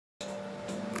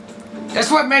That's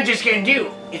what magic can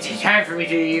do. It's time for me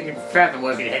to even fathom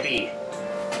what could be.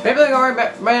 People are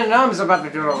my arms about to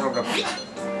do it.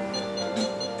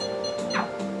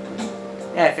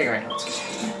 Yeah, I figure it out.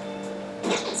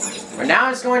 But now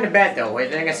it's going to bed though. We're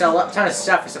going to sell a ton of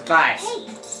stuff for supplies.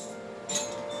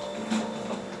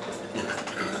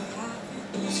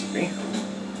 Excuse me.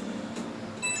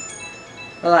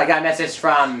 Well, I got a message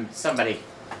from somebody.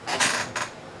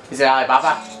 Is it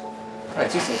Alibaba? Oh,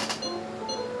 it's Tuesday.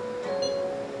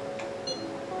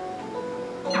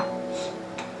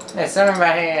 Yeah, someone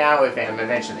about hanging out with him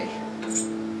eventually.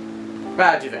 But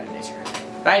I'll do that later.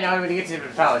 Right now, I'm going to get to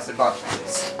the palace and box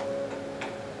this.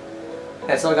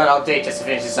 And still got an update just to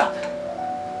finish this up.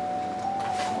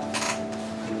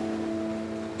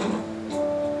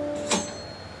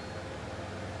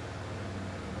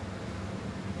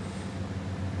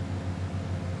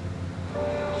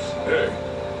 Hey.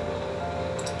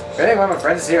 Really? One of my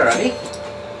friends is here already?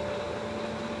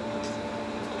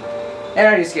 Hey,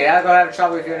 no, Yusuke, I'll go have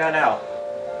trouble with you now.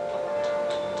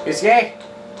 Yusuke?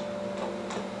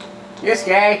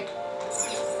 Yusuke? I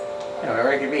don't know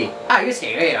where it could be. Ah,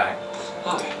 Yusuke, there you are.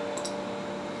 Hi.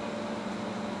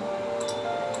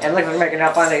 And look, we're making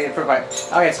enough fun to improve my...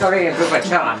 Okay, let's go ready and improve my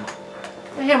charm.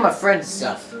 I hear my friend's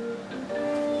stuff.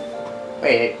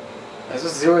 Wait, I was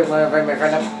supposed to do it when I bring my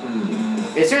friend up?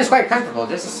 It seems quite comfortable,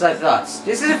 just as I thought.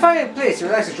 This is a fine place to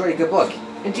relax and enjoy a good book.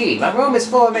 Indeed, my room is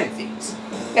full of many things.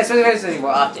 Yes, we're visiting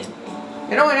more often.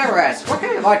 You know, I never ask, what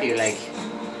kind of art do you like?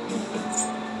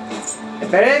 A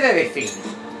bit of everything.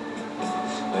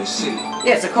 I see.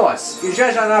 Yes, of course. You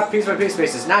judge on our piece by piece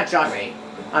basis, not genre.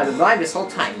 I've been blind this whole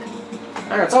time.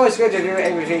 I know, it's always good to do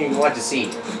everything you want to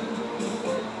see.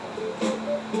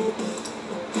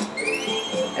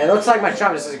 And it looks like my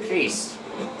charm has increased.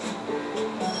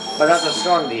 But not so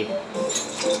strongly. You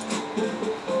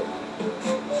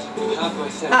have my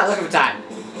thanks. Ah, look at the time.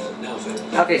 Now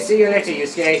then. Okay, see you later,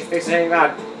 Yusuke. Fix anything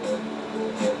out.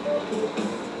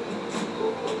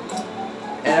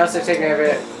 And also take care of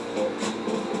it.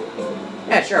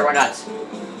 Yeah, sure, why not?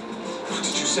 What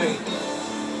did you say?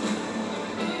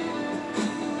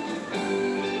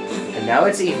 And now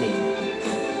it's evening.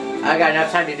 I got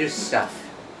enough time to do stuff.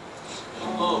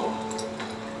 Oh.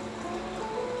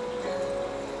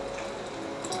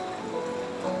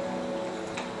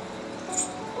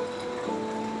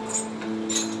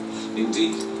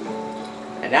 Indeed.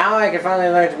 And now I can finally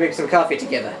learn to make some coffee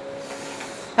together.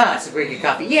 Ah, some great good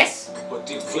coffee. Yes! What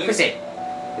do you claim? What's it?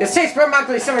 This tastes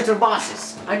remarkably similar to the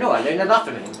boss's. I know, I learned a lot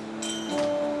from him.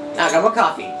 Now I got more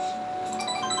coffee.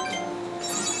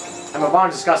 I'm about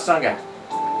to discuss Sunga.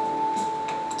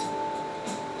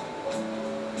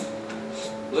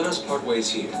 Let us part ways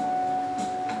here.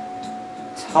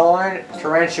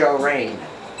 Torrential rain.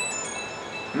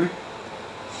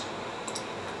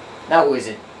 Now who is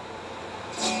it?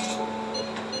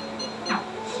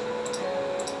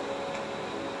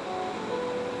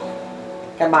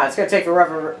 Come on, it's gonna take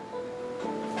forever.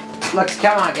 Look,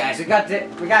 come on, guys. We got a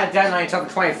deadline until the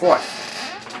 24th,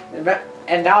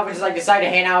 and now we just like decide to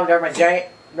hang out during my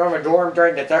dorm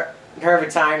during the during the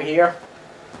time here.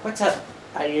 What's up?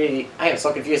 I am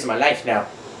so confused in my life now.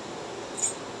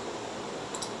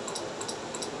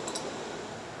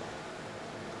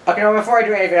 Okay, well, before I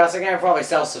do anything else, I'm gonna probably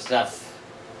sell some stuff.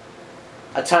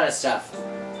 A ton of stuff.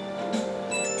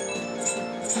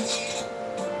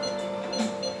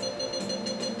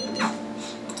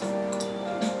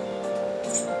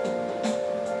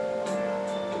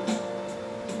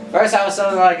 First, I was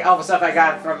selling like all the stuff I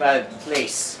got from a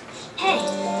place. Hey.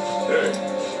 Hey.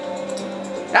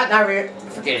 Not really.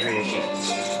 Forget it, really shit.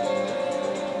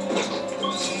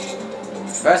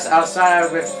 First, I'll start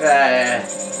out with,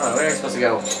 oh, where are we supposed to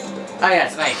go? Oh yeah,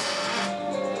 it's nice.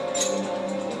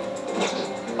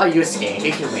 Oh, Yusuke,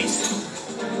 you can wait.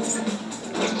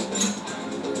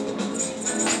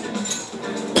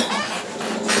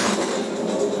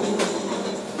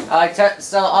 I like to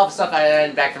sell all the stuff I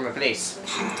earned back from a place.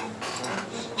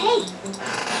 Hey.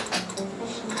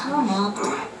 Come on.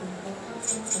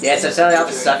 Yeah, so selling all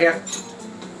the stuff here.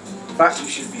 But, You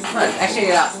should be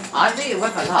actually, oddly, it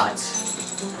worth a lot.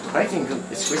 Quite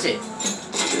exquisite.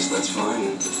 Guess that's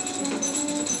fine.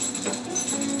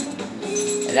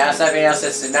 And now something else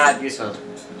that's not useful.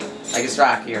 Like this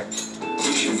rock here.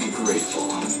 You should be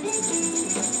grateful.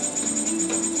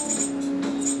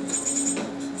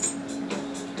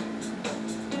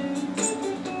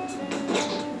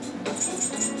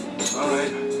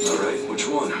 Alright, which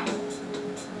one?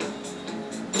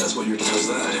 That's what your does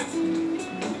that.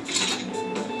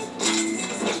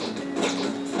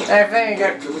 Everything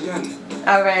good. Come again.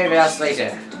 I'll be anything else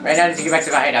later. Right now I need to get back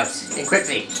to my hideout. And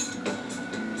quickly.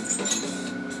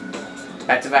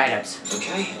 Back to the hideouts.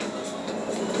 Okay.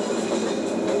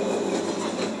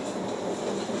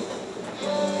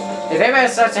 If anybody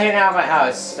starts hanging out at my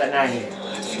house at night,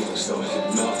 I feel as though I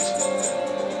could melt.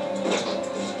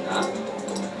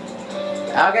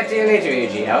 I'll get to you later,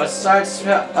 Yuji. I will start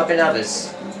up in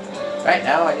others. Right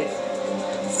now, I need...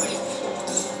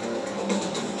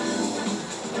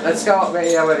 Let's go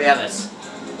radio with the others.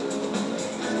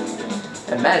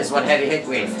 And that is one heavy hit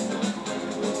wave.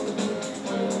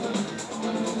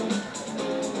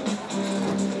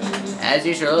 As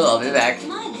usual, I'll be back.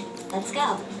 Come on, let's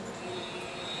go.